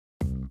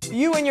If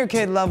you and your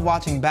kid love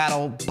watching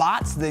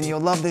BattleBots, then you'll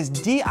love this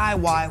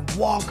DIY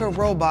walker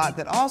robot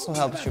that also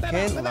helps your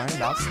kid learn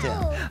about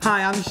STEM.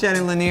 Hi, I'm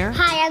Shannon Lanier.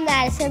 Hi, I'm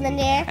Madison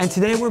Lanier. And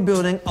today we're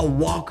building a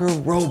walker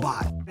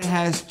robot. It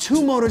has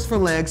 2 motors for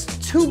legs,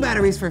 2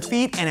 batteries for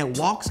feet, and it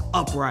walks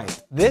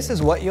upright. This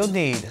is what you'll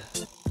need.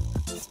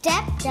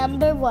 Step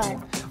number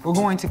 1. We're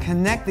going to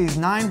connect these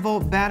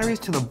 9-volt batteries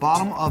to the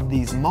bottom of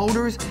these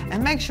motors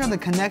and make sure the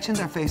connections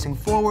are facing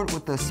forward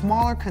with the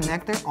smaller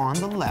connector on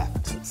the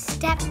left.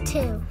 Step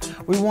 2.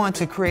 We want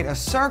to create a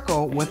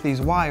circle with these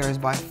wires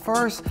by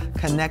first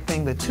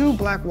connecting the 2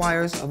 black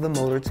wires of the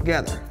motor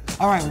together.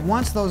 All right,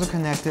 once those are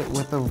connected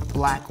with the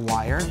black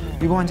wire,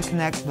 you're going to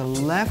connect the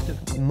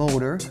left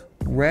motor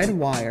red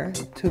wire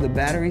to the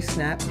battery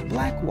snap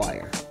black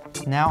wire.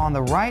 Now on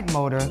the right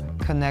motor,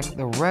 connect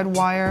the red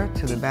wire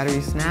to the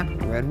battery snap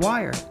red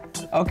wire.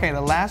 Okay,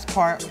 the last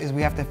part is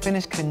we have to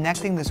finish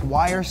connecting this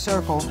wire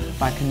circle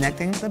by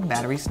connecting the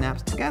battery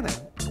snaps together.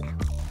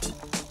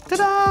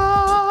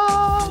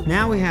 Ta-da!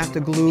 Now we have to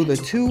glue the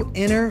 2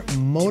 inner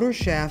motor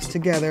shafts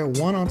together,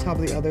 one on top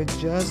of the other,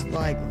 just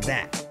like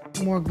that.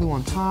 More glue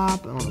on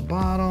top and on the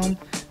bottom.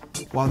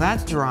 While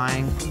that's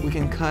drying, we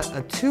can cut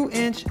a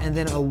 2-inch and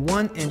then a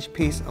 1-inch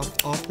piece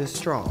off this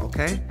straw,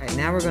 okay? All right,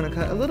 now we're gonna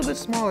cut a little bit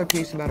smaller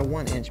piece, about a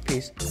 1-inch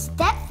piece.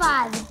 Step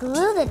 5,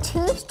 glue the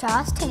 2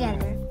 straws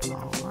together.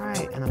 All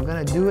right, and I'm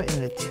gonna do it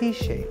in a T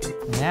shape.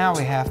 Now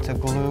we have to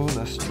glue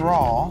the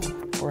straw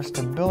for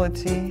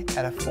stability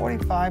at a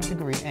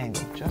 45-degree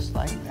angle, just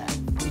like that.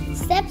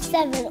 Step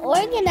 7,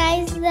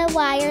 organize the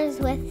wires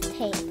with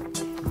tape.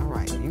 All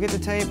right, you get the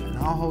tape and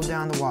I'll hold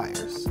down the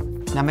wires.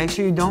 Now make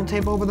sure you don't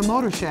tape over the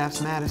motor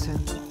shafts, Madison.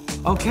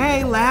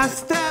 Okay,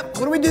 last step.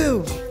 What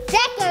do?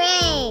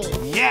 Decorate!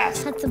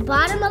 Yes! Cut the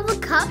bottom of a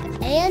cup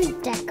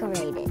and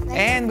decorate it.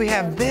 And we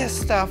have this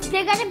stuff.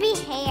 They're gonna be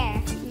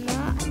hair.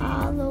 Not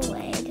all the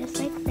way, just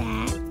like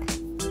that.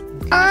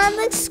 Oh,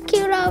 looks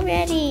cute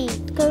already.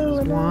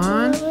 Go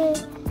One.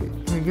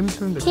 Here, give me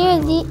some of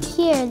the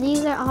Here,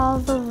 these are all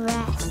the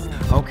rest.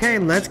 Okay,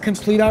 let's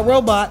complete our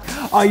robot.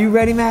 Are you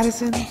ready,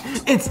 Madison?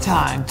 It's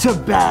time to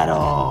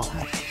battle.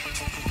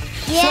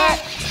 Yeah.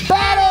 Set,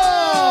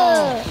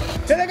 battle!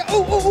 Here they go.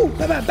 Ooh,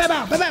 bow. Come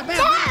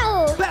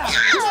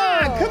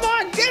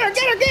on,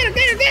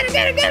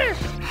 get her.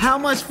 How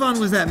much fun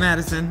was that,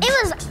 Madison? It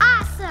was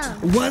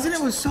awesome. Wasn't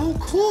it? It was so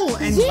cool.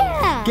 And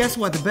yeah. Guess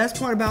what? The best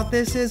part about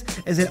this is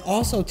it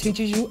also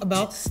teaches you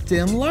about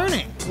STEM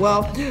learning.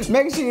 Well,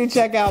 make sure you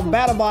check out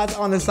BattleBots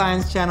on the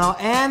Science Channel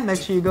and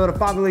make sure you go to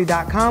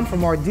fatherly.com for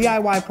more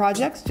DIY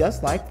projects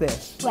just like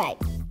this. Right.